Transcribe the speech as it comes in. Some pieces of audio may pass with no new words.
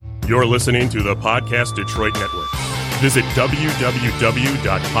You're listening to the Podcast Detroit Network. Visit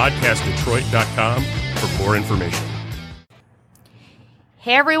www.podcastdetroit.com for more information.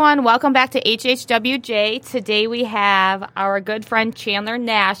 Hey everyone, welcome back to HHWJ. Today we have our good friend Chandler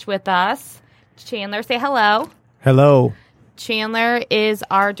Nash with us. Chandler, say hello. Hello. Chandler is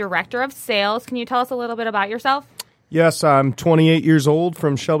our Director of Sales. Can you tell us a little bit about yourself? Yes, I'm 28 years old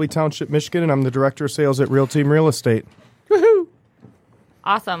from Shelby Township, Michigan, and I'm the Director of Sales at Real Team Real Estate. Woohoo!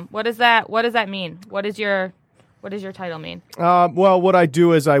 Awesome. What does that mean? What does your title mean? Well, what I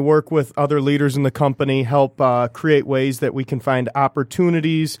do is I work with other leaders in the company, help create ways that we can find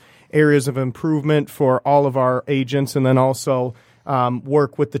opportunities, areas of improvement for all of our agents, and then also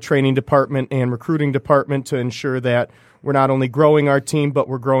work with the training department and recruiting department to ensure that we're not only growing our team, but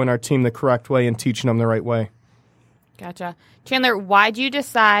we're growing our team the correct way and teaching them the right way. Gotcha. Chandler, why did you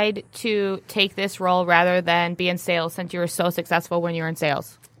decide to take this role rather than be in sales since you were so successful when you were in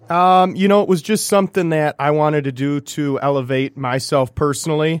sales? It was just something that I wanted to do to elevate myself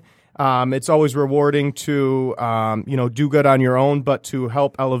personally. It's always rewarding to, do good on your own, but to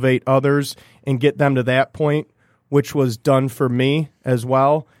help elevate others and get them to that point, which was done for me as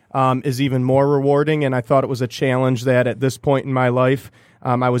well, is even more rewarding. And I thought it was a challenge that at this point in my life,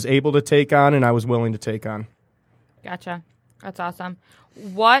 I was able to take on and I was willing to take on. Gotcha. That's awesome.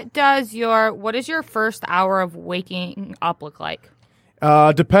 What is your first hour of waking up look like?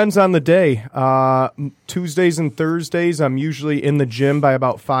 Depends on the day. Tuesdays and Thursdays, I'm usually in the gym by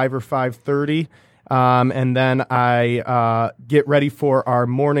about 5 or 5:30. And then I get ready for our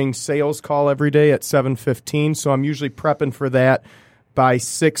morning sales call every day at 7:15. So I'm usually prepping for that by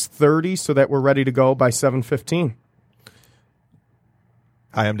 6:30 so that we're ready to go by 7:15.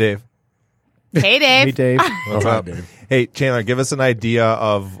 Hi, I'm Dave. Hey, Dave. Hey, Dave. What's up, Dave? Hey, Chandler, give us an idea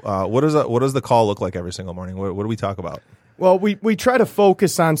of what does the call look like every single morning? What do we talk about? Well, we try to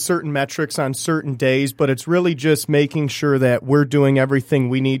focus on certain metrics on certain days, but it's really just making sure that we're doing everything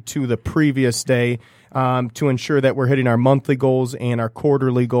we need to the previous day to ensure that we're hitting our monthly goals and our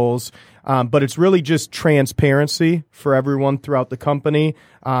quarterly goals. But it's really just transparency for everyone throughout the company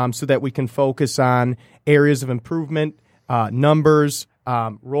so that we can focus on areas of improvement, numbers,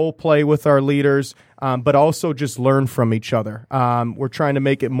 role play with our leaders, but also just learn from each other. We're trying to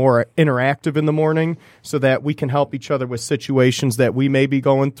make it more interactive in the morning so that we can help each other with situations that we may be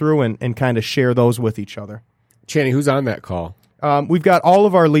going through and kind of share those with each other. Channy, who's on that call? We've got all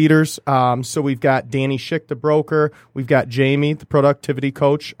of our leaders. So we've got Danny Schick, the broker. We've got Jamie, the productivity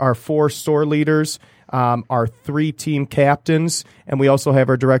coach, our 4 store leaders, our 3 team captains, and we also have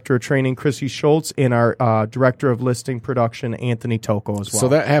our director of training, Chrissy Schultz, and our director of listing production, Anthony Tocco, as well. So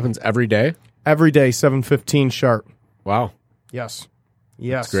that happens every day? Every day, 7:15 sharp. Wow. Yes.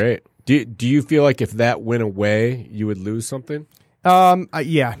 That's great. Do you feel like if that went away, you would lose something?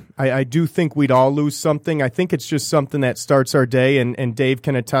 I do think we'd all lose something. I think it's just something that starts our day, and Dave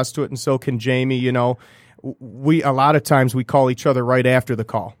can attest to it, and so can Jamie. A lot of times we call each other right after the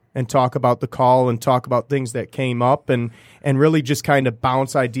call and talk about the call and talk about things that came up and really just kind of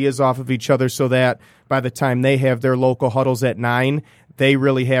bounce ideas off of each other so that by the time they have their local huddles at 9, they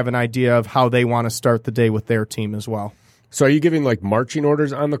really have an idea of how they want to start the day with their team as well. So are you giving like marching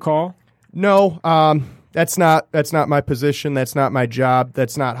orders on the call? No, that's not my position. That's not my job.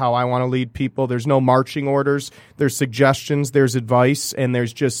 That's not how I want to lead people. There's no marching orders. There's suggestions, there's advice, and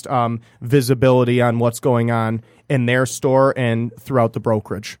there's just visibility on what's going on in their store and throughout the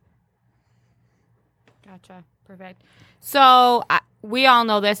brokerage. Gotcha. Perfect. So we all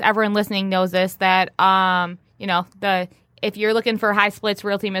know this. Everyone listening knows this, that, if you're looking for high splits,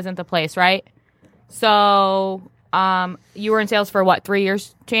 Real Team isn't the place, right? So you were in sales for, 3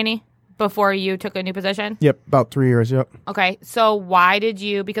 years, Channy, before you took a new position? Yep, about 3 years, yep. Okay, so why did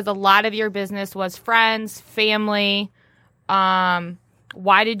you, because a lot of your business was friends, family,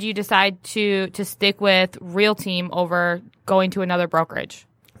 why did you decide to stick with Real Team over going to another brokerage?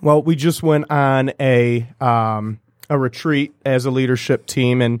 Well, we just went on a retreat as a leadership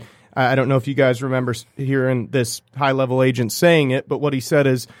team, and I don't know if you guys remember hearing this high-level agent saying it, but what he said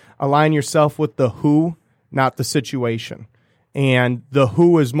is align yourself with the who, not the situation. And the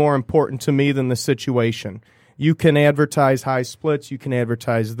who is more important to me than the situation. You can advertise high splits, you can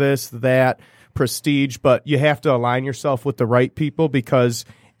advertise this, that, prestige, but you have to align yourself with the right people because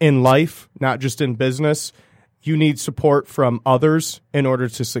in life, not just in business, you need support from others in order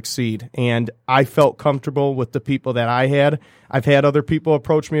to succeed. And I felt comfortable with the people that I had. I've had other people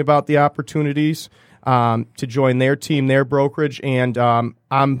approach me about the opportunities to join their team, their brokerage, and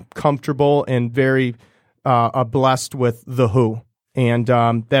I'm comfortable and very blessed with the who. And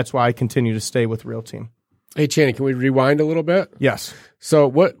that's why I continue to stay with Real Team. Hey, Channing, can we rewind a little bit? Yes. So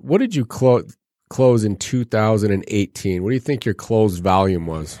what did you close in 2018? What do you think your closed volume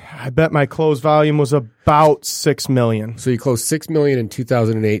was? I bet my closed volume was about $6 million. So you closed $6 million in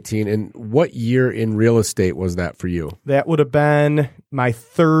 2018. And what year in real estate was that for you? That would have been my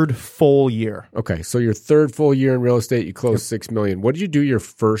third full year. Okay, so your third full year in real estate, you closed $6 million. What did you do your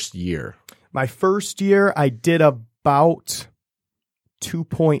first year? My first year, I did about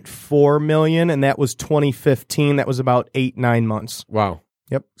 $2.4 million, and that was 2015. That was about 8-9 months. Wow.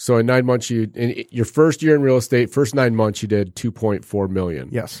 Yep. So in 9 months, in your first year in real estate, first 9 months, you did $2.4 million.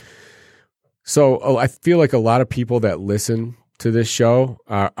 Yes. So I feel like a lot of people that listen to this show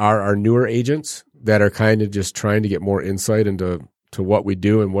are our newer agents that are kind of just trying to get more insight into what we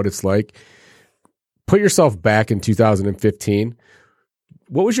do and what it's like. Put yourself back in 2015.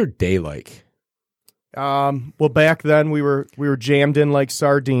 What was your day like? Well, back then we were jammed in like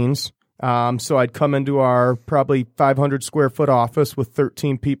sardines. So I'd come into our probably 500 square foot office with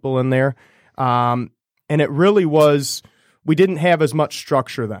 13 people in there. And it really was, we didn't have as much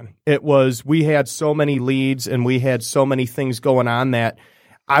structure then. It was, we had so many leads and we had so many things going on that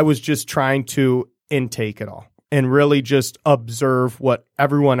I was just trying to intake it all and really just observe what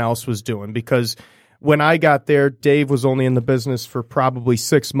everyone else was doing. Because when I got there, Dave was only in the business for probably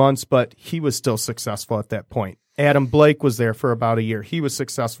 6 months, but he was still successful at that point. Adam Blake was there for about a year. He was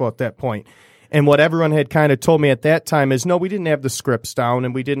successful at that point. And what everyone had kind of told me at that time is, no, we didn't have the scripts down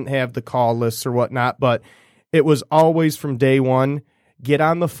and we didn't have the call lists or whatnot, but it was always from day one, get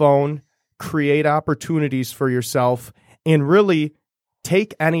on the phone, create opportunities for yourself, and really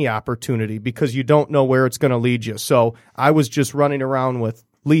take any opportunity because you don't know where it's going to lead you. So I was just running around with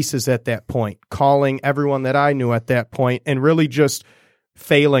leases at that point, calling everyone that I knew at that point, and really just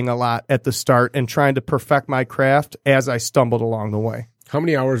failing a lot at the start and trying to perfect my craft as I stumbled along the way. How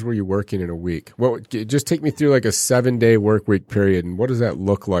many hours were you working in a week? Well, just take me through like a 7-day work week period, and what does that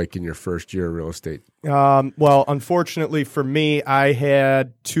look like in your first year of real estate? Well, unfortunately for me, I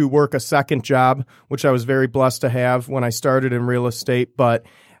had to work a second job, which I was very blessed to have when I started in real estate, but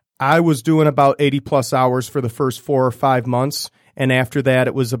I was doing about 80 plus hours for the first 4 or 5 months. And after that,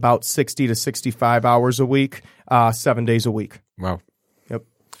 it was about 60 to 65 hours a week, 7 days a week. Wow. Yep.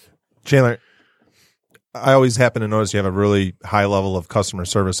 Chandler, I always happen to notice you have a really high level of customer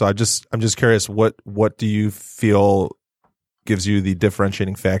service. So I'm just curious, what do you feel gives you the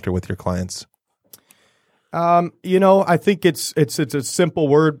differentiating factor with your clients? I think it's a simple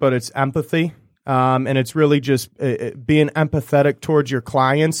word, but it's empathy. And it's really just being empathetic towards your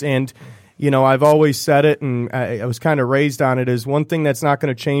clients. And I've always said it, and I was kind of raised on it, is one thing that's not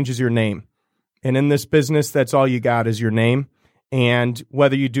going to change is your name. And in this business, that's all you got is your name. And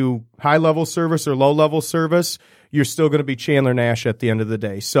whether you do high-level service or low-level service, you're still going to be Chandler Nash at the end of the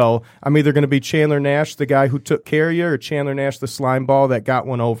day. So I'm either going to be Chandler Nash, the guy who took care of you, or Chandler Nash, the slime ball that got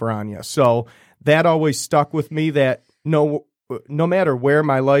one over on you. So that always stuck with me, that no matter where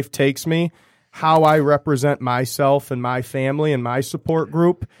my life takes me, how I represent myself and my family and my support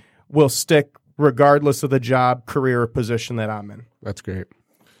group will stick regardless of the job, career, or position that I'm in. That's great.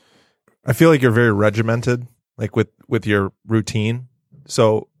 I feel like you're very regimented, like with your routine.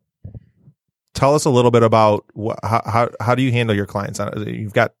 So tell us a little bit about how do you handle your clients?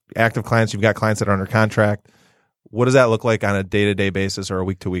 You've got active clients, you've got clients that are under contract. What does that look like on a day-to-day basis or a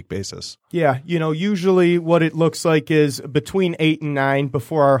week-to-week basis? Yeah, usually what it looks like is between 8 and 9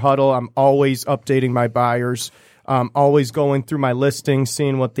 before our huddle, I'm always updating my buyers, always going through my listings,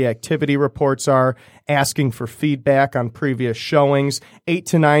 seeing what the activity reports are, asking for feedback on previous showings. 8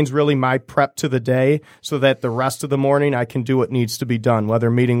 to 9 is really my prep to the day so that the rest of the morning I can do what needs to be done,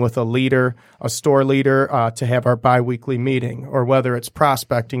 whether meeting with a leader, a store leader to have our biweekly meeting, or whether it's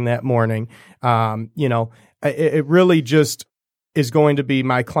prospecting that morning. It really just is going to be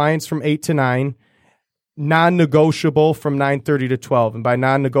my clients from 8 to 9, non-negotiable from 9:30 to 12. And by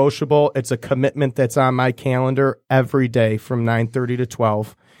non-negotiable, it's a commitment that's on my calendar every day from 9:30 to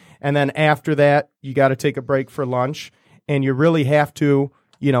 12. And then after that, you got to take a break for lunch. And you really have to,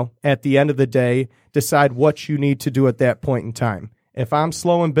 at the end of the day, decide what you need to do at that point in time. If I'm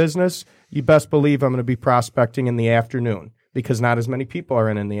slow in business, you best believe I'm going to be prospecting in the afternoon because not as many people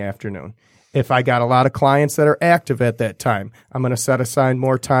are in the afternoon. If I got a lot of clients that are active at that time, I'm going to set aside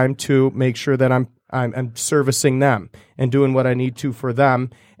more time to make sure that I'm servicing them and doing what I need to for them.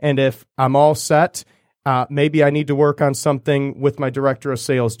 And if I'm all set, maybe I need to work on something with my director of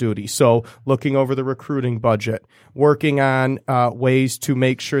sales duty. So looking over the recruiting budget, working on ways to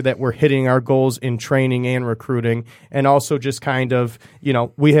make sure that we're hitting our goals in training and recruiting. And also just kind of,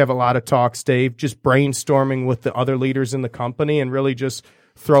 we have a lot of talks, Dave, just brainstorming with the other leaders in the company and really just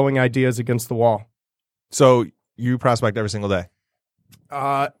throwing ideas against the wall. So you prospect every single day?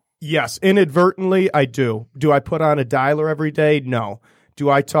 Yes, inadvertently I do. Do I put on a dialer every day? No. Do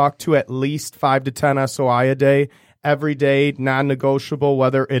I talk to at least 5 to 10 SOI a day? Every day, non-negotiable,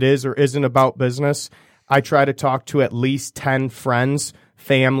 whether it is or isn't about business. I try to talk to at least 10 friends,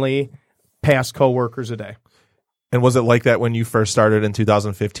 family, past coworkers a day. And was it like that when you first started in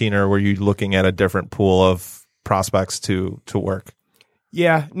 2015, or were you looking at a different pool of prospects to work?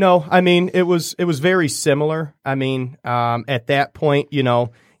 Yeah, no, I mean, it was very similar. I mean, at that point,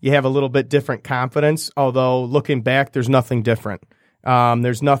 you have a little bit different confidence, although looking back, there's nothing different.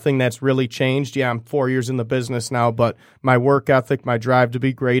 There's nothing that's really changed. Yeah, I'm 4 years in the business now, but my work ethic, my drive to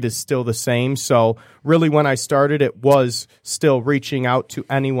be great is still the same. So really when I started, it was still reaching out to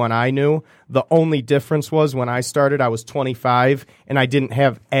anyone I knew. The only difference was when I started, I was 25 and I didn't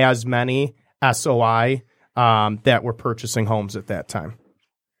have as many SOI that were purchasing homes at that time.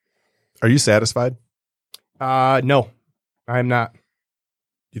 Are you satisfied? No, I'm not.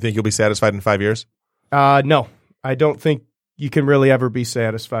 You think you'll be satisfied in 5 years? No, I don't think you can really ever be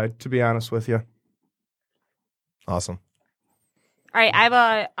satisfied, to be honest with you. Awesome. All right, I have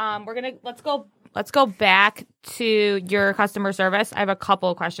a let's go back to your customer service. I have a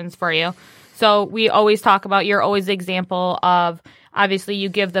couple of questions for you. So we always talk about, you're always the example of, obviously you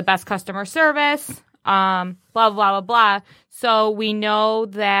give the best customer service, blah, blah, blah, blah. So we know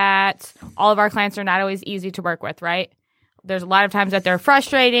that all of our clients are not always easy to work with, right? There's a lot of times that they're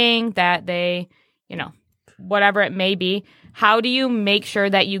frustrating, that they, whatever it may be. How do you make sure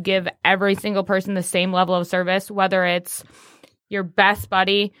that you give every single person the same level of service, whether it's your best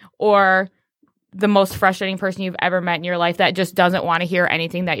buddy or the most frustrating person you've ever met in your life that just doesn't want to hear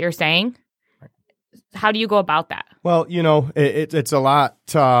anything that you're saying? How do you go about that? Well, it's a lot.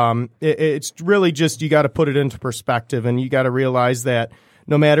 It's really just, you got to put it into perspective, and you got to realize that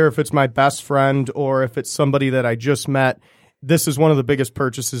no matter if it's my best friend or if it's somebody that I just met, this is one of the biggest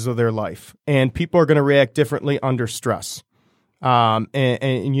purchases of their life. And people are going to react differently under stress.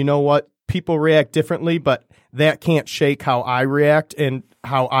 And you know what? People react differently, but that can't shake how I react and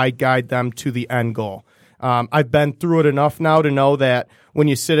how I guide them to the end goal. I've been through it enough now to know that when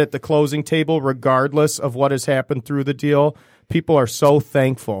you sit at the closing table, regardless of what has happened through the deal, people are so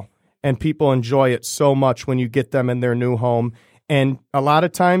thankful and people enjoy it so much when you get them in their new home. And a lot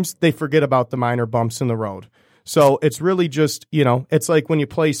of times they forget about the minor bumps in the road. So it's really just, it's like when you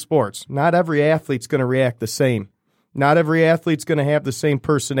play sports. Not every athlete's going to react the same. Not every athlete's going to have the same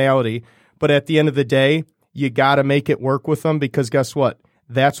personality. But at the end of the day, you got to make it work with them, because guess what?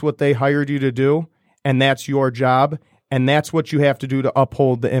 That's what they hired you to do, and that's your job, and that's what you have to do to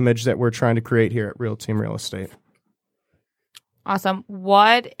uphold the image that we're trying to create here at Real Team Real Estate. Awesome.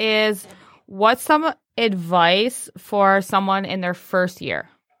 What's some advice for someone in their first year?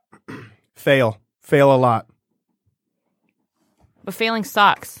 Fail a lot. But failing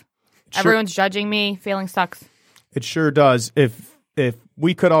sucks. Sure. Everyone's judging me. Failing sucks. It sure does. If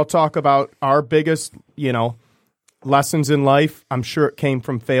we could all talk about our biggest, lessons in life, I'm sure it came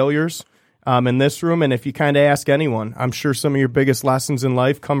from failures in this room. And if you kind of ask anyone, I'm sure some of your biggest lessons in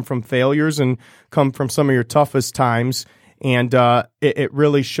life come from failures and come from some of your toughest times. And it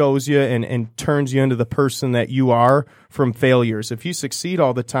really shows you and turns you into the person that you are from failures. If you succeed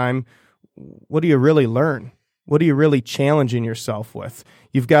all the time, what do you really learn? What are you really challenging yourself with?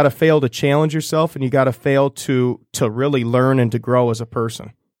 You've got to fail to challenge yourself, and you got to fail to really learn and to grow as a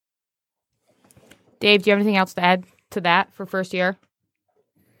person. Dave, do you have anything else to add to that for first year?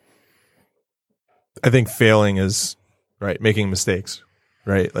 I think failing is making mistakes,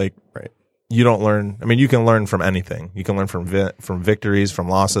 right? You don't learn. I mean, you can learn from anything. You can learn from victories, from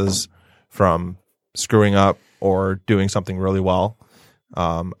losses, from screwing up or doing something really well.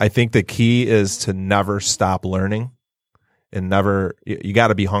 I think the key is to never stop learning, and you got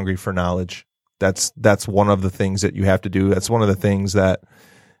to be hungry for knowledge. That's one of the things that you have to do. That's one of the things that,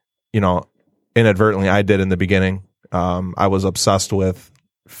 inadvertently I did in the beginning. I was obsessed with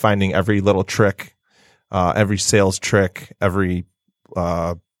finding every little trick, every sales trick, every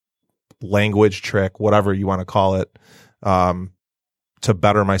language trick, whatever you want to call it, to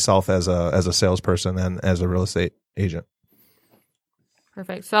better myself as a salesperson and as a real estate agent.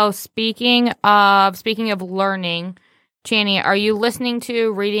 Perfect. So speaking of learning, Channy, are you listening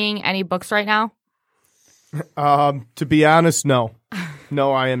to, reading any books right now? To be honest, no.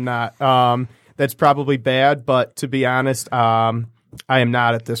 No, I am not. That's probably bad, but to be honest, I am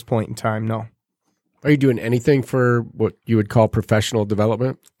not at this point in time, no. Are you doing anything for what you would call professional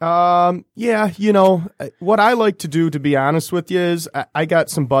development? Yeah, what I like to do, to be honest with you, is I got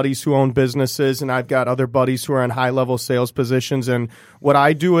some buddies who own businesses, and I've got other buddies who are in high-level sales positions, and what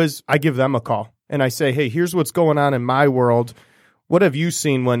I do is I give them a call, and I say, hey, here's what's going on in my world. What have you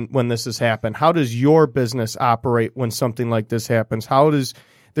seen when this has happened? How does your business operate when something like this happens?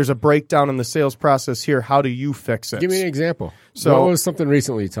 There's a breakdown in the sales process here. How do you fix it? Give me an example. So, what was something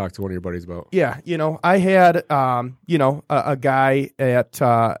recently you talked to one of your buddies about? Yeah, I had, a guy at,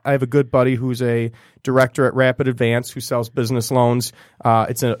 I have a good buddy who's a director at Rapid Advance who sells business loans.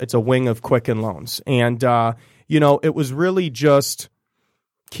 It's a wing of Quicken Loans. And, it was really just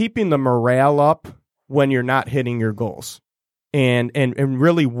keeping the morale up when you're not hitting your goals and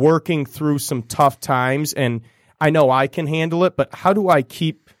really working through some tough times. And I know I can handle it, but how do I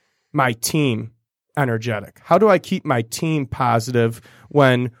keep my team energetic? How do I keep my team positive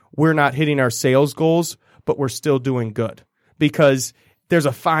when we're not hitting our sales goals, but we're still doing good? Because there's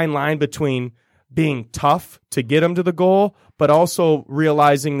a fine line between being tough to get them to the goal, but also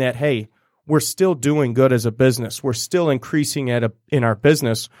realizing that, hey, we're still doing good as a business. We're still increasing in our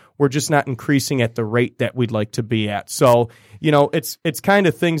business. We're just not increasing at the rate that we'd like to be at. So, it's kind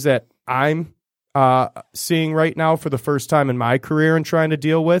of things that I'm seeing right now for the first time in my career and trying to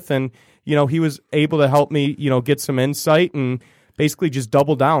deal with. And, he was able to help me, get some insight and basically just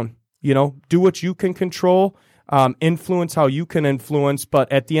double down, do what you can control, influence how you can influence.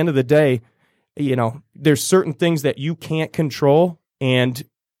 But at the end of the day, there's certain things that you can't control, and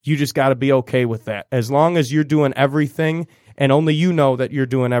you just got to be okay with that. As long as you're doing everything and only you know that you're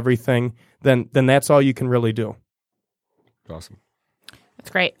doing everything, then that's all you can really do. Awesome. That's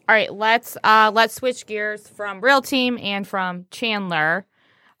great. All right, let's switch gears from Real Team and from Chandler.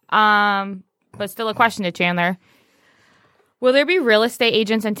 But still a question to Chandler. Will there be real estate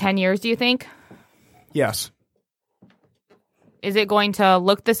agents in 10 years, do you think? Yes. Is it going to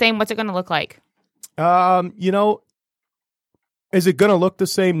look the same? What's it going to look like? Is it going to look the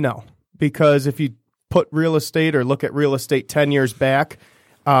same? No. Because if you put real estate or look at real estate 10 years back,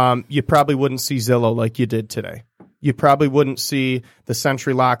 you probably wouldn't see Zillow like you did today. You probably wouldn't see the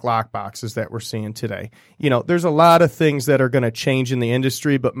Century Lock boxes that we're seeing today. There's a lot of things that are going to change in the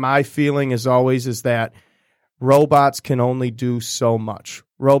industry, but my feeling is that robots can only do so much.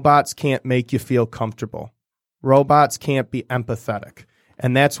 Robots can't make you feel comfortable. Robots can't be empathetic.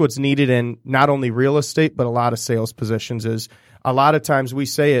 And that's what's needed in not only real estate, but a lot of sales positions. Is a lot of times we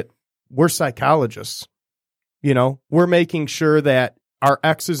say it, we're psychologists. We're making sure that our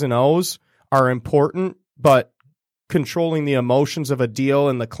X's and O's are important, but controlling the emotions of a deal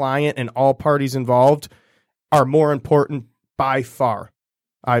and the client and all parties involved are more important by far,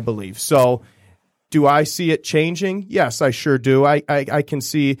 I believe. So do I see it changing? Yes, I sure do. I can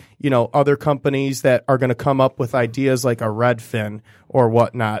see, other companies that are going to come up with ideas like a Redfin or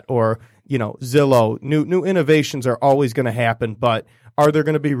whatnot, or, Zillow. New innovations are always going to happen, but are there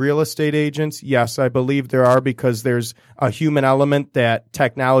going to be real estate agents? Yes, I believe there are, because there's a human element that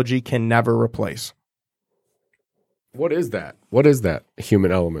technology can never replace. What is that? What is that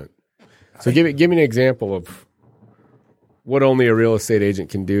human element? So give me an example of what only a real estate agent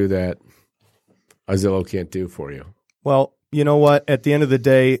can do that a Zillow can't do for you. Well, you know what? At the end of the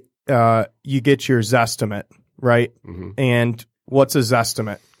day, you get your Zestimate, right? Mm-hmm. And what's a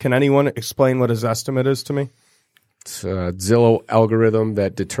Zestimate? Can anyone explain what a Zestimate is to me? It's a Zillow algorithm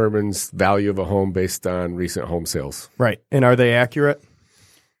that determines value of a home based on recent home sales. Right. And are they accurate?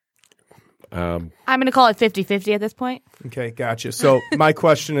 I'm going to call it 50-50 at this point. Okay, gotcha. So my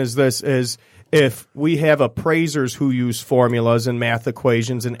question is this, is if we have appraisers who use formulas and math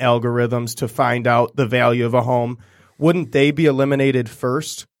equations and algorithms to find out the value of a home, wouldn't they be eliminated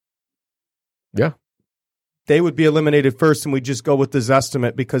first? Yeah. They would be eliminated first, and we just go with the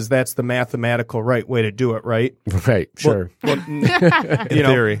Zestimate because that's the mathematical right way to do it, right? Right, sure.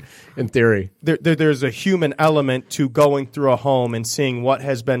 In theory. There's a human element to going through a home and seeing what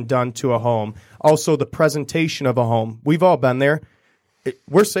has been done to a home. Also, the presentation of a home. We've all been there.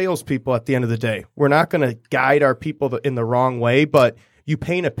 We're salespeople at the end of the day. We're not going to guide our people in the wrong way, but you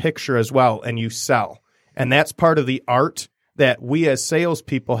paint a picture as well, and you sell. And that's part of the art that we as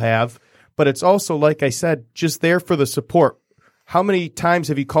salespeople have. But it's also, like I said, just there for the support. How many times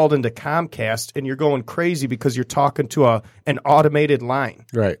have you called into Comcast and you're going crazy because you're talking to an automated line?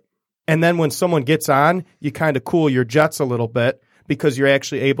 Right. And then when someone gets on, you kind of cool your jets a little bit because you're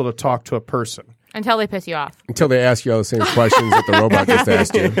actually able to talk to a person. Until they piss you off. Until they ask you all the same questions that the robot just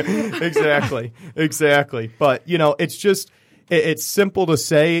asked you. Exactly. But, it's just, it's simple to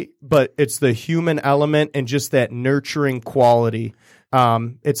say, but it's the human element and just that nurturing quality.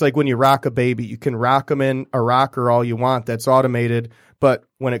 It's like when you rock a baby, you can rock them in a rocker all you want that's automated, but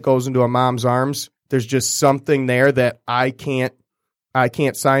when it goes into a mom's arms, there's just something there that I can't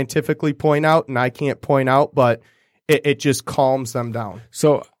scientifically point out, and I can't point out, but it just calms them down.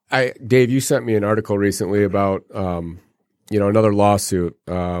 So Dave, you sent me an article recently about, another lawsuit.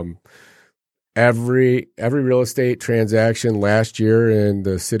 Every real estate transaction last year in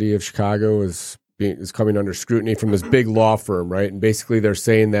the city of Chicago is coming under scrutiny from this big law firm, right? And basically they're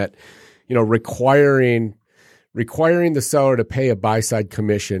saying that, requiring the seller to pay a buy-side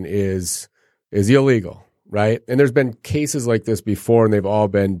commission is illegal, right? And there's been cases like this before, and they've all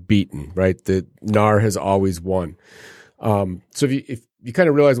been beaten, right? The NAR has always won. So if you kind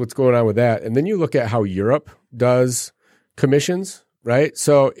of realize what's going on with that, and then you look at how Europe does commissions, right?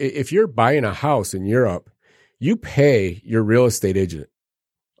 So if you're buying a house in Europe, you pay your real estate agent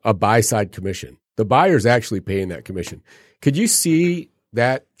a buy-side commission. The buyer's actually paying that commission. Could you see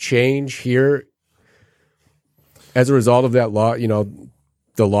that change here as a result of that law,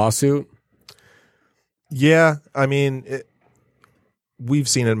 the lawsuit? Yeah, I mean, we've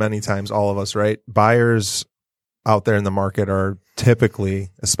seen it many times, all of us, right? Buyers out there in the market are typically,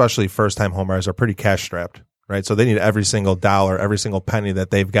 especially first-time homebuyers, are pretty cash-strapped, right? So they need every single dollar, every single penny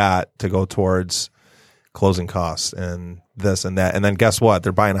that they've got to go towards closing costs and this and that. And then guess what?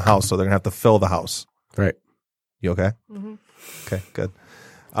 They're buying a house, so they're going to have to fill the house. Right. You okay? Mm-hmm. Okay, good.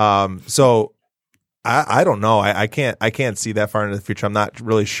 So I don't know. I can't see that far into the future. I'm not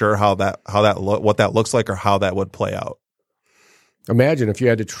really sure what that looks like or how that would play out. Imagine if you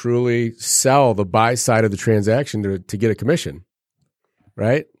had to truly sell the buy side of the transaction to get a commission,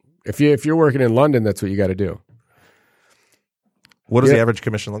 right? If you're working in London, that's what you got to do. What does the average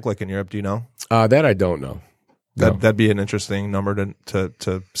commission look like in Europe? Do you know? That I don't know. No. That'd be an interesting number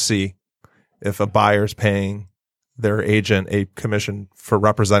to see if a buyer's paying their agent a commission for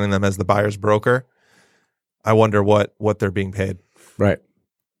representing them as the buyer's broker. I wonder what they're being paid. Right.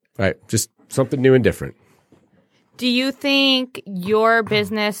 Just something new and different. Do you think your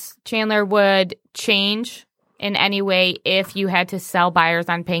business, Chandler, would change in any way if you had to sell buyers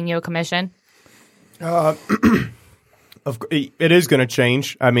on paying you a commission? It is going to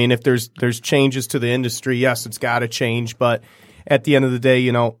change. I mean, if there's changes to the industry, yes, it's got to change. But at the end of the day,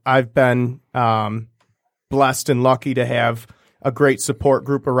 I've been blessed and lucky to have a great support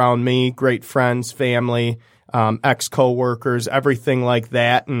group around me, great friends, family, ex-coworkers, everything like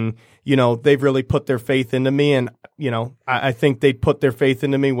that. And, they've really put their faith into me. And, I think they'd put their faith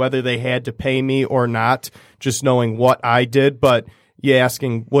into me whether they had to pay me or not, just knowing what I did. But you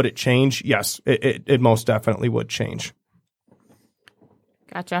asking, would it change? Yes, it most definitely would change.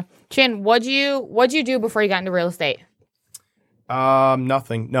 Gotcha. Chan, what'd you do before you got into real estate?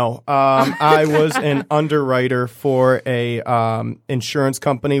 Nothing. No. I was an underwriter for a insurance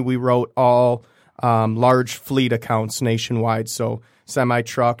company. We wrote all large fleet accounts nationwide. So semi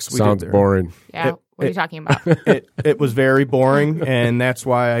trucks. Sounds boring. Yeah. What are you talking about? It was very boring, and that's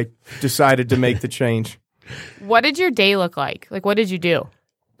why I decided to make the change. What did your day look like? Like, what did you do?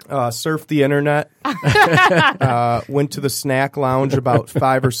 Surfed the internet. Went to the snack lounge about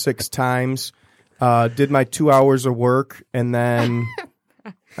 5 or 6 times. Did my 2 hours of work, and then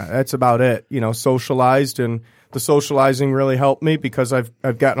that's about it. Socialized, and the socializing really helped me because I've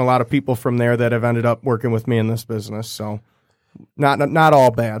gotten a lot of people from there that have ended up working with me in this business. So, not all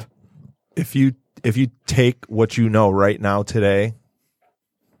bad. If you take what you know right now today,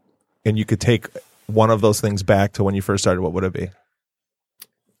 and you could take one of those things back to when you first started, what would it be?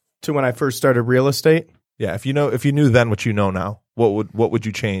 To when I first started real estate? Yeah, if you knew then what you know now, what would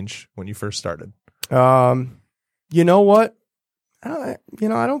you change when you first started? You know what? I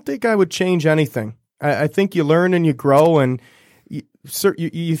don't think I would change anything. I think you learn and you grow, and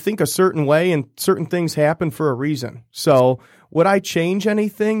you think a certain way, and certain things happen for a reason. So would I change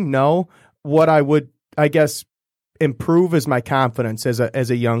anything? No. What I would, I guess, improve is my confidence as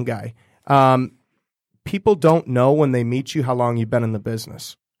a young guy. People don't know when they meet you how long you've been in the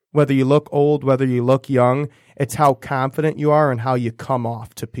business. Whether you look old, whether you look young, it's how confident you are and how you come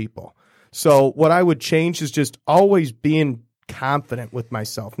off to people. So what I would change is just always being confident with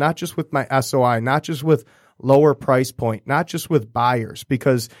myself, not just with my SOI, not just with lower price point, not just with buyers.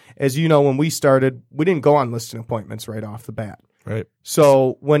 Because as you know, when we started, we didn't go on listing appointments right off the bat. Right.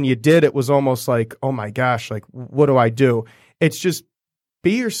 So when you did, it was almost like, oh my gosh, like, what do I do? It's just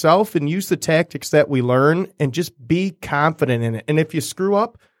be yourself and use the tactics that we learn and just be confident in it. And if you screw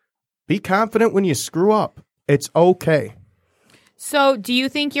up, be confident when you screw up. It's okay. So do you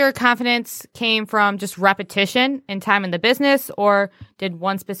think your confidence came from just repetition and time in the business, or did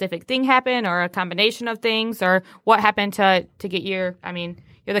one specific thing happen, or a combination of things, or what happened to get you're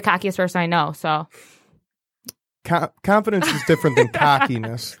the cockiest person I know, so. Confidence is different than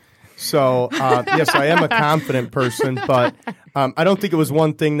cockiness. So, yes, I am a confident person, but I don't think it was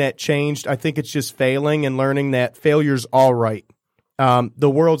one thing that changed. I think it's just failing and learning that failure's all right. The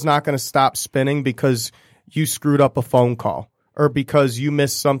world's not going to stop spinning because you screwed up a phone call or because you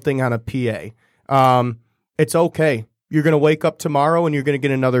missed something on a PA. It's okay. You're going to wake up tomorrow and you're going to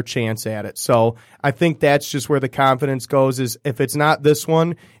get another chance at it. So I think that's just where the confidence goes is if it's not this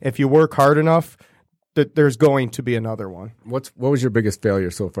one, if you work hard enough, there's going to be another one. What was your biggest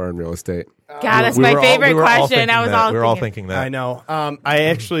failure so far in real estate? God, that's my favorite question. We were all thinking that. I know.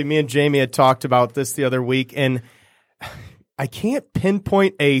 Me and Jamie had talked about this the other week, and I can't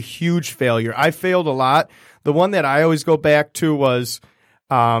pinpoint a huge failure. I failed a lot. The one that I always go back to was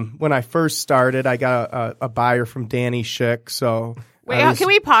when I first started, I got a buyer from Danny Schick. So wait, can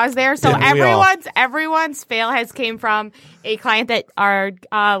we pause there? So everyone's fail has came from a client that our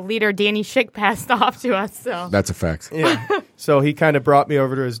leader Danny Schick passed off to us. So that's a fact. Yeah. So he kind of brought me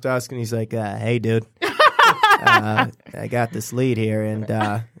over to his desk and he's like, "Hey, dude, I got this lead here, and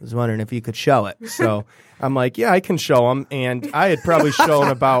I was wondering if you could show it." So I'm like, "Yeah, I can show him." And I had probably shown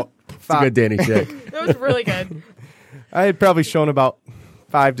about It's a good Danny Schick. That was really good. I had probably shown about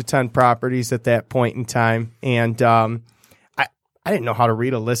 5 to 10 properties at that point in time, and I didn't know how to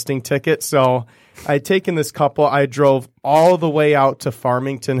read a listing ticket, so I had taken this couple. I drove all the way out to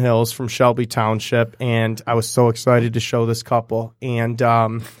Farmington Hills from Shelby Township, and I was so excited to show this couple. And,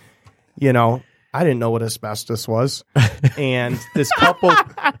 I didn't know what asbestos was. And this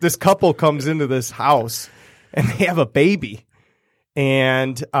couple comes into this house, and they have a baby.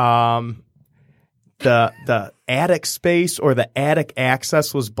 And the attic space or the attic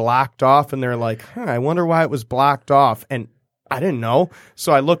access was blocked off, and they're like, I wonder why it was blocked off. And I didn't know.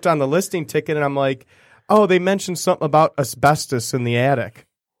 So I looked on the listing ticket and I'm like, oh, they mentioned something about asbestos in the attic.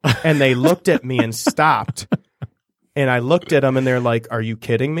 And they looked at me and stopped. And I looked at them and they're like, are you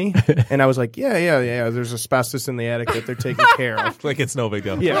kidding me? And I was like, yeah. There's asbestos in the attic that they're taking care of. Like it's no big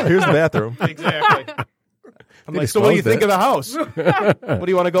deal. Yeah. Here's the bathroom. Exactly. I'm like, so what do you think of the house? What do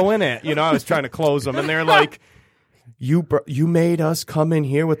you want to go in at? I was trying to close them. And they're like, You made us come in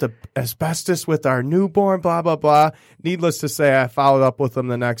here with the asbestos with our newborn, blah, blah, blah. Needless to say, I followed up with them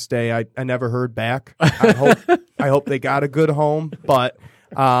the next day. I never heard back. I hope they got a good home. But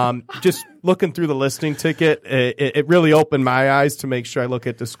just looking through the listing ticket, it really opened my eyes to make sure I look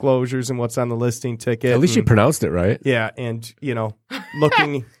at disclosures and what's on the listing ticket. At least you pronounced it right. Yeah, and,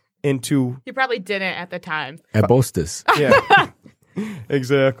 looking into... You probably didn't at the time. Asbestos. Yeah,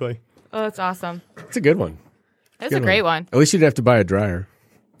 exactly. Oh, that's awesome. It's a good one. That's a great one. At least you didn't have to buy a dryer.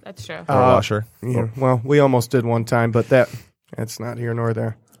 That's true. Or a washer. Yeah, well, we almost did one time, but that's not here nor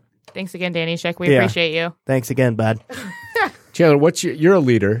there. Thanks again, Danny Schick. We appreciate you. Thanks again, bud. Chandler, you're a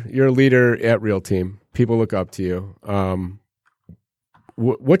leader. You're a leader at Real Team. People look up to you.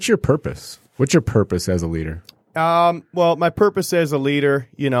 What's your purpose? What's your purpose as a leader? Well, my purpose as a leader,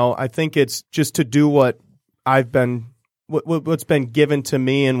 I think it's just to do what I've been, what's been given to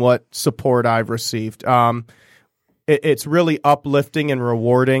me and what support I've received. It's really uplifting and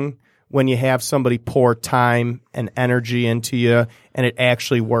rewarding when you have somebody pour time and energy into you and it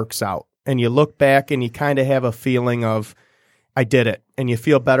actually works out. And you look back and you kind of have a feeling of, I did it. And you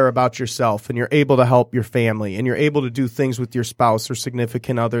feel better about yourself and you're able to help your family and you're able to do things with your spouse or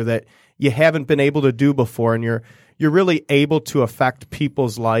significant other that you haven't been able to do before. And you're really able to affect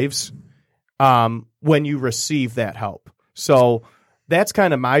people's lives when you receive that help. So that's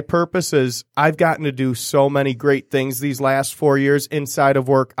kind of my purpose is I've gotten to do so many great things these last 4 years inside of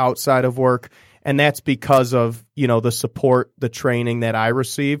work, outside of work. And that's because of, the support, the training that I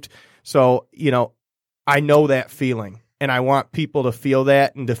received. So, I know that feeling and I want people to feel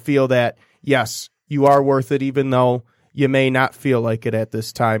that and to feel that, yes, you are worth it, even though you may not feel like it at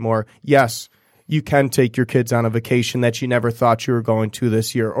this time. Or yes, you can take your kids on a vacation that you never thought you were going to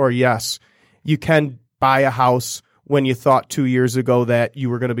this year. Or yes, you can buy a house when you thought 2 years ago that you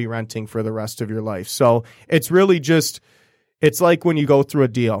were going to be renting for the rest of your life. So it's really it's like when you go through a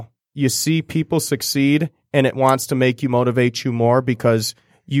deal, you see people succeed and it wants to make you motivate you more because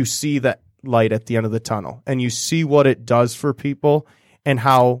you see that light at the end of the tunnel and you see what it does for people and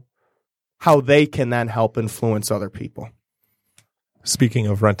how they can then help influence other people. Speaking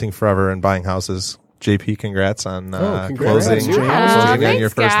of renting forever and buying houses, JP, congrats on congrats. closing Thanks, on your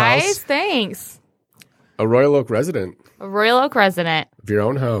first guys. house. Thanks. A Royal Oak resident A Royal Oak resident of your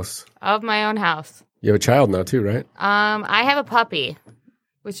own house. of my own house. You have a child now too, right? I have a puppy,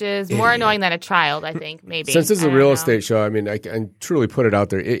 which is more annoying than a child, I think, maybe. Since this is I a don't real know. estate show, I mean, I can truly put it out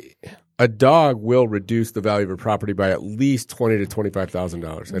there. A dog will reduce the value of a property by at least $20,000 to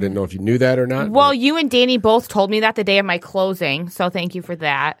 $25,000. I didn't know if you knew that or not. Well, you and Danny both told me that the day of my closing, so thank you for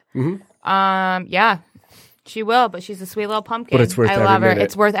that. Mm-hmm. Yeah, she will, but she's a sweet little pumpkin. But it's worth I every love her. minute.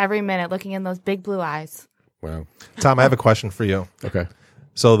 It's worth every minute looking in those big blue eyes. Wow. Tom, I have a question for you. Okay.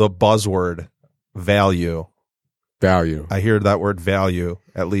 So the buzzword value, Value. I hear that word value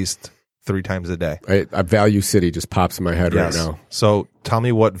at least 3 times a day. I Value City just pops in my head right now. So tell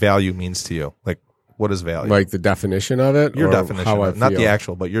me what value means to you. Like, what is value? Like the definition of it? Your or definition. how I Of it. Not the feel?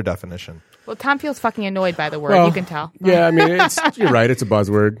 actual, but your definition. Well, Tom feels fucking annoyed by the word. Well, You can tell. Yeah, I mean, you're right. It's a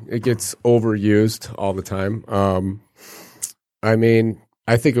buzzword. It gets overused all the time. I mean,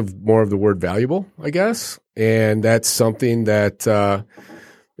 I think of more of the word valuable, I guess, and that's something that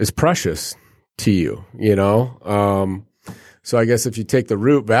is precious to you, you know? So I guess if you take the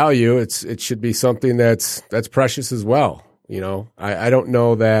root value, it should be something that's precious as well. You know, I don't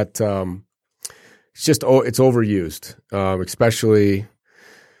know that it's overused, especially.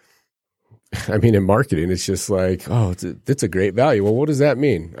 I mean, in marketing, it's just like, oh, it's a great value. Well, what does that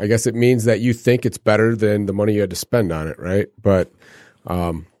mean? I guess it means that you think it's better than the money you had to spend on it, right? But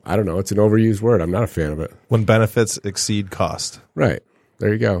I don't know. It's an overused word. I'm not a fan of it. When benefits exceed cost. Right.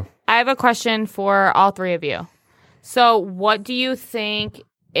 There you go. I have a question for all 3 of you. So what do you think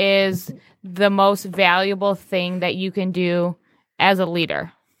is the most valuable thing that you can do as a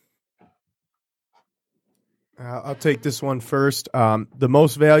leader? I'll take this one first. The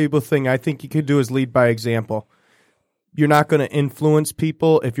most valuable thing I think you could do is lead by example. You're not going to influence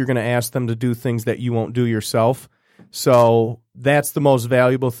people if you're going to ask them to do things that you won't do yourself. So that's the most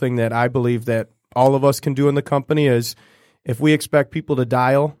valuable thing that I believe that all of us can do in the company is if we expect people to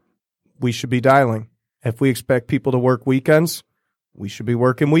dial, we should be dialing. If we expect people to work weekends, we should be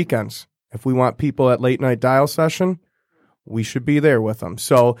working weekends. If we want people at late night dial session, we should be there with them.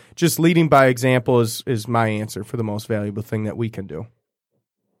 So just leading by example is my answer for the most valuable thing that we can do.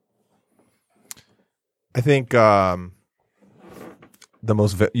 I think what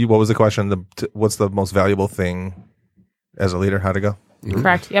was the question? What's the most valuable thing as a leader? How to go?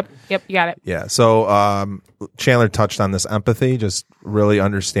 Correct. Yep, you got it. Yeah. So Chandler touched on this empathy, just really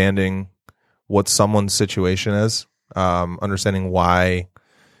understanding what someone's situation is, understanding why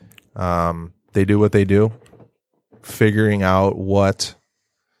they do what they do, figuring out what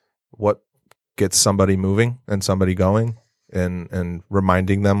gets somebody moving and somebody going, and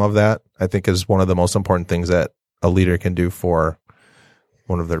reminding them of that, I think is one of the most important things that a leader can do for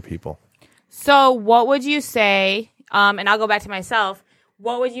one of their people. So what would you say, and I'll go back to myself,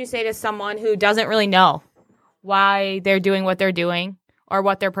 what would you say to someone who doesn't really know why they're doing what they're doing or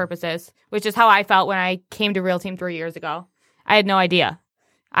what their purpose is, which is how I felt when I came to Real Team 3 years ago. I had no idea.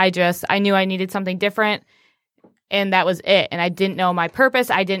 I knew I needed something different, and that was it. And I didn't know my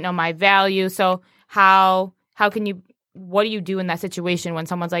purpose. I didn't know my value. So what do you do in that situation when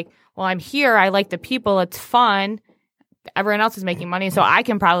someone's like, well, I'm here. I like the people. It's fun. Everyone else is making money, so I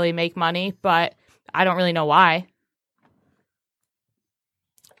can probably make money, but I don't really know why.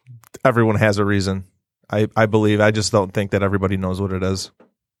 Everyone has a reason. I believe. I just don't think that everybody knows what it is,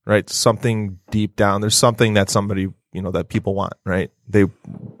 right? Something deep down. There's something that somebody, that people want, right? They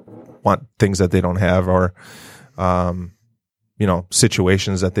want things that they don't have, or,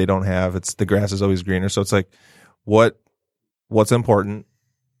 situations that they don't have. It's the grass is always greener. So it's like, what's important?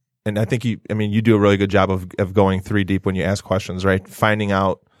 And I think you do a really good job of going 3 deep when you ask questions, right? Finding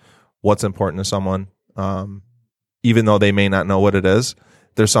out what's important to someone, even though they may not know what it is.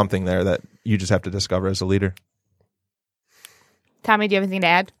 There's something there that you just have to discover as a leader. Tommy, do you have anything to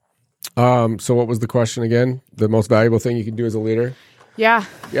add? So what was the question again? The most valuable thing you can do as a leader? Yeah.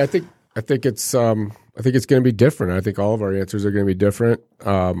 Yeah, I think it's going to be different. I think all of our answers are going to be different.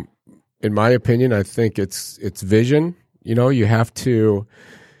 In my opinion, I think it's vision. You have to.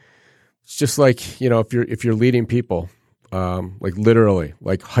 It's just like if you're leading people, like literally,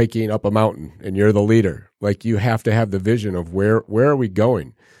 like hiking up a mountain, and you're the leader. Like you have to have the vision of where are we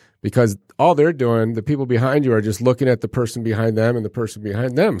going, because all they're doing, the people behind you are just looking at the person behind them and the person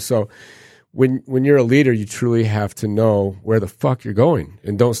behind them. So when you're a leader, you truly have to know where the fuck you're going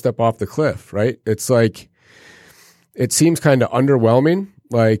and don't step off the cliff, right? It's like, it seems kind of underwhelming,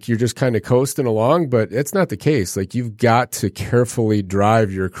 like you're just kind of coasting along, but it's not the case. Like you've got to carefully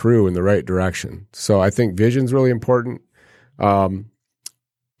drive your crew in the right direction. So I think vision's really important.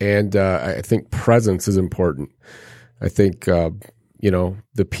 And I think presence is important. I think,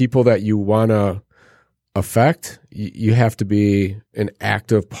 the people that you want to affect, you have to be an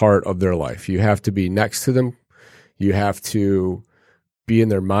active part of their life. You have to be next to them. You have to be in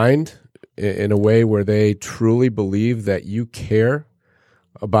their mind in a way where they truly believe that you care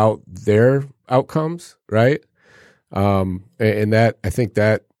about their outcomes, right? And that, I think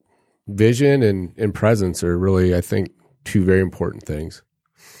that vision and presence are really, I think, 2 very important things.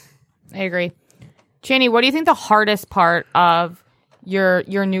 I agree. Chaney, what do you think the hardest part of your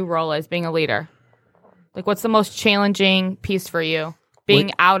new role is being a leader? Like, what's the most challenging piece for you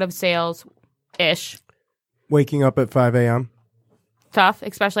being out of sales-ish? Waking up at 5 a.m. Tough,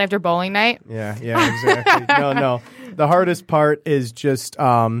 especially after bowling night. Yeah, exactly. No. The hardest part is just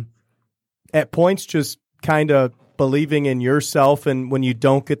at points just kind of believing in yourself, and when you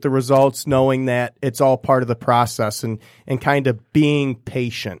don't get the results, knowing that it's all part of the process, and kind of being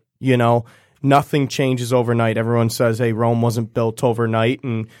patient. Nothing changes overnight. Everyone says, hey, Rome wasn't built overnight.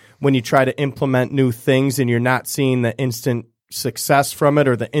 And when you try to implement new things and you're not seeing the instant success from it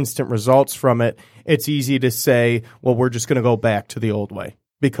or the instant results from it, it's easy to say, well, we're just going to go back to the old way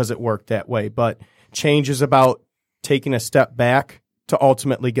because it worked that way. But change is about taking a step back to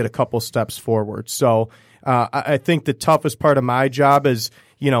ultimately get a couple steps forward. So I think the toughest part of my job is,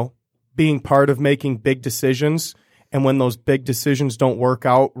 being part of making big decisions. And when those big decisions don't work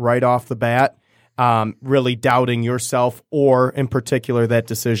out right off the bat, really doubting yourself or, in particular, that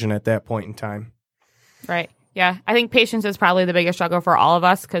decision at that point in time. Right. Yeah. I think patience is probably the biggest struggle for all of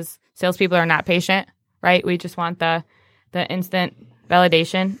us because salespeople are not patient, right? We just want the instant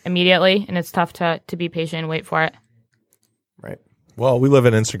validation immediately, and it's tough to be patient and wait for it. Right. Well, we live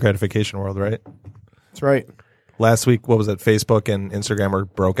in an instant gratification world, right? That's right. Last week, what was it? Facebook and Instagram were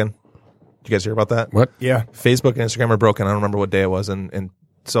broken. Did you guys hear about that? What? Yeah. Facebook and Instagram are broken. I don't remember what day it was, and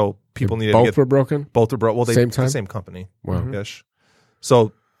so people needed both to get were broken. Both were broken. Well, same time, the same company. Wow. Ish.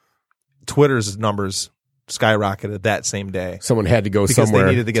 So Twitter's numbers skyrocketed that same day. Someone had to go Because somewhere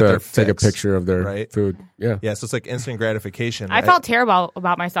they needed to get their take a fix, picture of their right? food. Yeah. Yeah, so it's like instant gratification. I felt terrible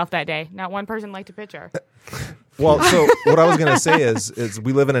about myself that day. Not one person liked a picture. Well, so what I was going to say is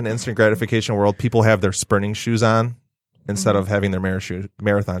we live in an instant gratification world. People have their sprinting shoes on instead of having their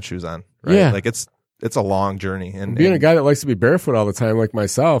marathon shoes on. Right? Yeah. Like it's a long journey. And Being a guy that likes to be barefoot all the time, like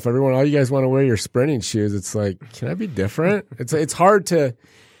myself, all you guys want to wear your sprinting shoes. It's like, can I be different? It's hard to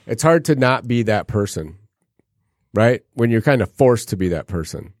not be that person, right? When you're kind of forced to be that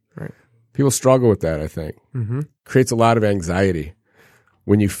person. Right. People struggle with that, I think. Mm-hmm. Creates a lot of anxiety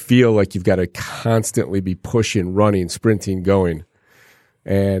when you feel like you've got to constantly be pushing, running, sprinting, going.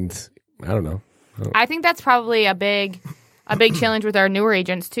 And I don't know. I think that's probably a big challenge with our newer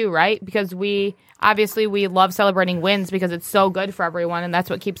agents too, right? Because we love celebrating wins because it's so good for everyone, and that's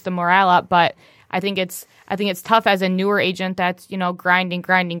what keeps the morale up. But I think it's tough as a newer agent that's grinding,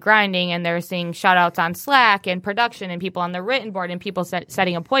 and they're seeing shout outs on Slack and production and people on the written board and people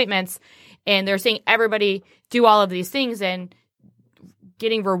setting appointments, and they're seeing everybody do all of these things and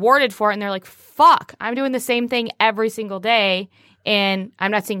getting rewarded for it, and they're like, "Fuck, I'm doing the same thing every single day, and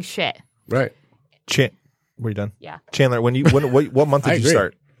I'm not seeing shit." Right. Were you done? Yeah. Chandler, what month did you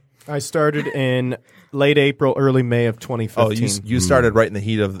start? I started in late April, early May of 2015. Oh, you started right in the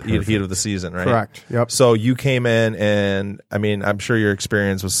heat of the season, right? Correct. Yep. So you came in, and I mean, I'm sure your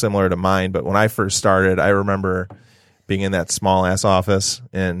experience was similar to mine, but when I first started, I remember being in that small ass office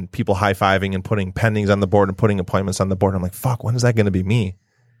and people high fiving and putting pendings on the board and putting appointments on the board. I'm like, fuck, when is that going to be me?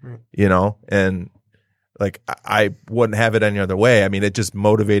 Right. And like I wouldn't have it any other way. I mean, it just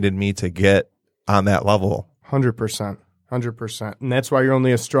motivated me to get on that level. 100%. And that's why you're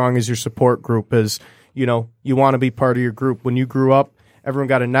only as strong as your support group is. You want to be part of your group. When you grew up, everyone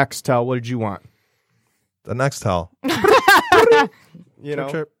got a Nextel. What did you want? The Nextel.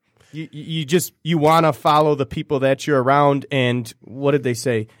 You want to follow the people that you're around. And what did they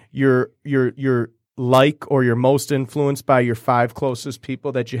say? You're like, or you're most influenced by your 5 closest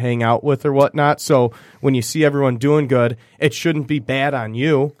people that you hang out with or whatnot. So when you see everyone doing good, it shouldn't be bad on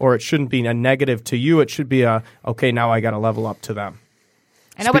you, or it shouldn't be a negative to you. It should be okay, now I got to level up to them.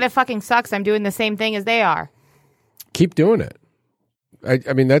 I know, but it fucking sucks. I'm doing the same thing as they are. Keep doing it.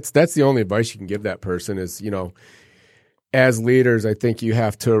 I mean, that's the only advice you can give that person is, as leaders, I think you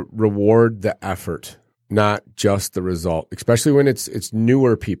have to reward the effort, not just the result, especially when it's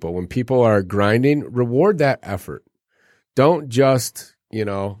newer people. When people are grinding, reward that effort. Don't just,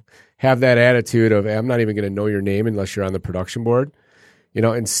 have that attitude of, hey, I'm not even going to know your name unless you're on the production board.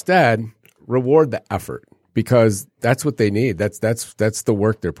 Instead, reward the effort because that's what they need. That's the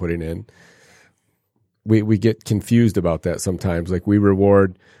work they're putting in. We get confused about that sometimes. Like we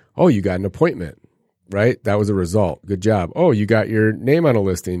reward, oh, you got an appointment, right? That was a result. Good job. Oh, you got your name on a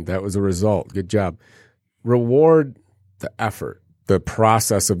listing. That was a result. Good job. Reward the effort, the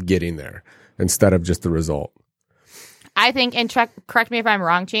process of getting there instead of just the result. I think, and correct me if I'm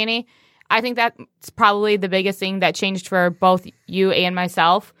wrong, Chaney, I think that's probably the biggest thing that changed for both you and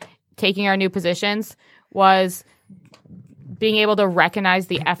myself taking our new positions was being able to recognize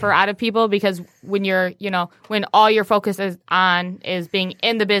the effort out of people, because when you're, when all your focus is being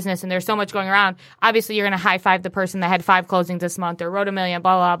in the business and there's so much going around, obviously you're going to high five the person that had 5 closings this month or wrote $1 million,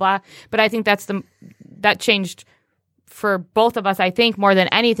 blah, blah, blah. But I think that's that changed for both of us, I think, more than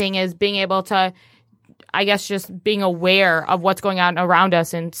anything, is being able to, I guess, just being aware of what's going on around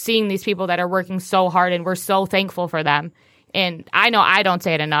us and seeing these people that are working so hard, and we're so thankful for them. And I know I don't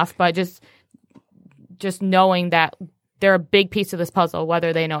say it enough, but just knowing that they're a big piece of this puzzle,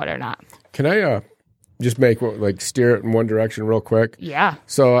 whether they know it or not. Can I just steer it in one direction real quick? Yeah.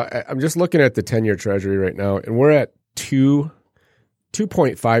 So I'm just looking at the 10-year Treasury right now, and we're at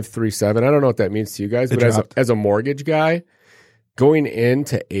 2.537. I don't know what that means to you guys, but as a mortgage guy, going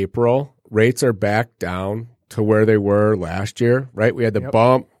into April, rates are back down to where they were last year, right? We had the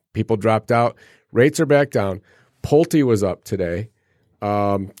bump, people dropped out. Rates are back down. Pulte was up today.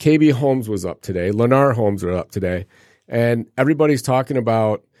 KB Homes was up today. Lennar Homes are up today. And everybody's talking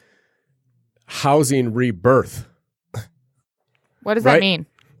about housing rebirth. What does that mean?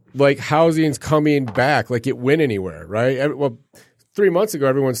 Like housing's coming back, like it went anywhere, right? Well, 3 months ago,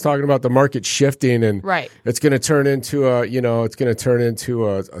 everyone's talking about the market shifting, and it's going to turn into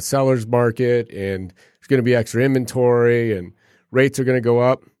a seller's market, and there's going to be extra inventory, and rates are going to go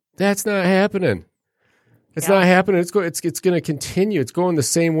up. That's not happening. It's not happening. It's going to continue. It's going the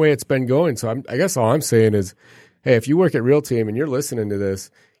same way it's been going. So I guess all I'm saying is, hey, if you work at Real Team and you're listening to this,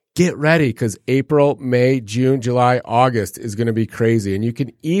 get ready, because April, May, June, July, August is going to be crazy, and you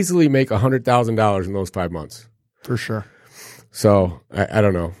can easily make $100,000 in those 5 months. For sure. So I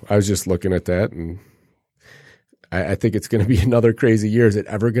don't know. I was just looking at that, and I think it's going to be another crazy year. Is it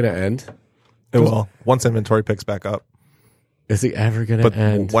ever going to end? It will. Once inventory picks back up. Is it ever going to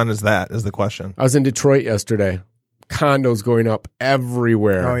end? When is that, is the question. I was in Detroit yesterday. Condos going up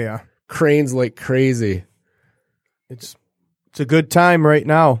everywhere. Oh, yeah. Cranes like crazy. It's a good time right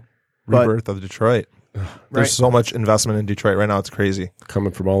now. Rebirth of Detroit. There's so much investment in Detroit right now. It's crazy.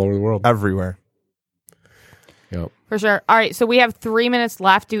 Coming from all over the world. Everywhere. Yep. For sure. All right, so we have 3 minutes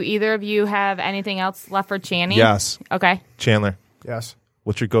left. Do either of you have anything else left for Channing? Yes. Okay. Chandler, Yes.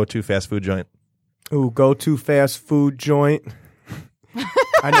 what's your go-to fast food joint? Ooh, go-to fast food joint.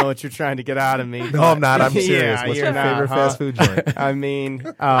 I know what you're trying to get out of me. No, I'm not. I'm serious. Yeah, What's you're your favorite not, fast food joint? I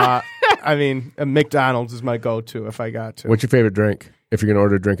mean, McDonald's is my go-to if I got to. What's your favorite drink if you're going to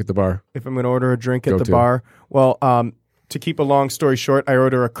order a drink at the bar? If I'm going to order a drink at the Go-to. bar, well, to keep a long story short, I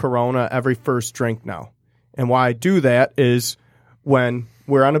order a Corona every first drink now. And why I do that is when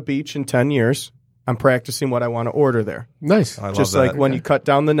we're on a beach in 10 years, I'm practicing what I want to order there. Nice. I love Just that. like when you cut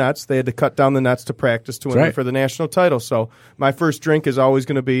down the nets, they had to cut down the nets to practice to win right. for the national title. So my first drink is always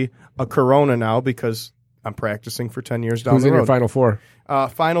going to be a Corona now because I'm practicing for 10 years down Who's the in road. your Final Four?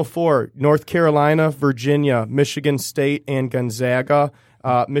 Final Four, North Carolina, Virginia, Michigan State, and Gonzaga.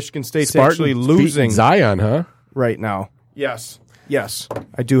 Michigan State's actually losing beating Zion, huh? right now. Yes,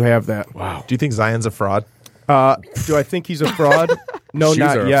 I do have that. Wow. Do you think Zion's a fraud? Do I think he's a fraud? No, Shoes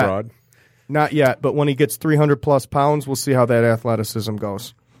not are yet. a fraud. Not yet, but when he gets 300-plus pounds, we'll see how that athleticism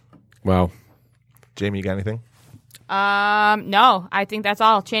goes. Wow. Jamie, you got anything? No, I think that's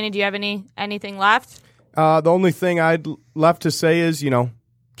all. Channing, do you have anything left? The only thing I'd left to say is,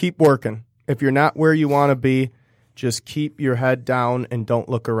 keep working. If you're not where you want to be, just keep your head down and don't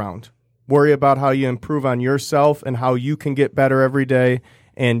look around. Worry about how you improve on yourself and how you can get better every day,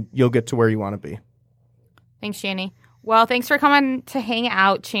 and you'll get to where you want to be. Thanks, Channing. Well, thanks for coming to hang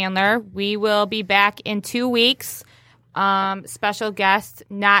out, Chandler. We will be back in 2 weeks. Special guest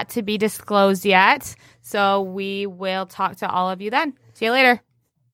not to be disclosed yet. So we will talk to all of you then. See you later.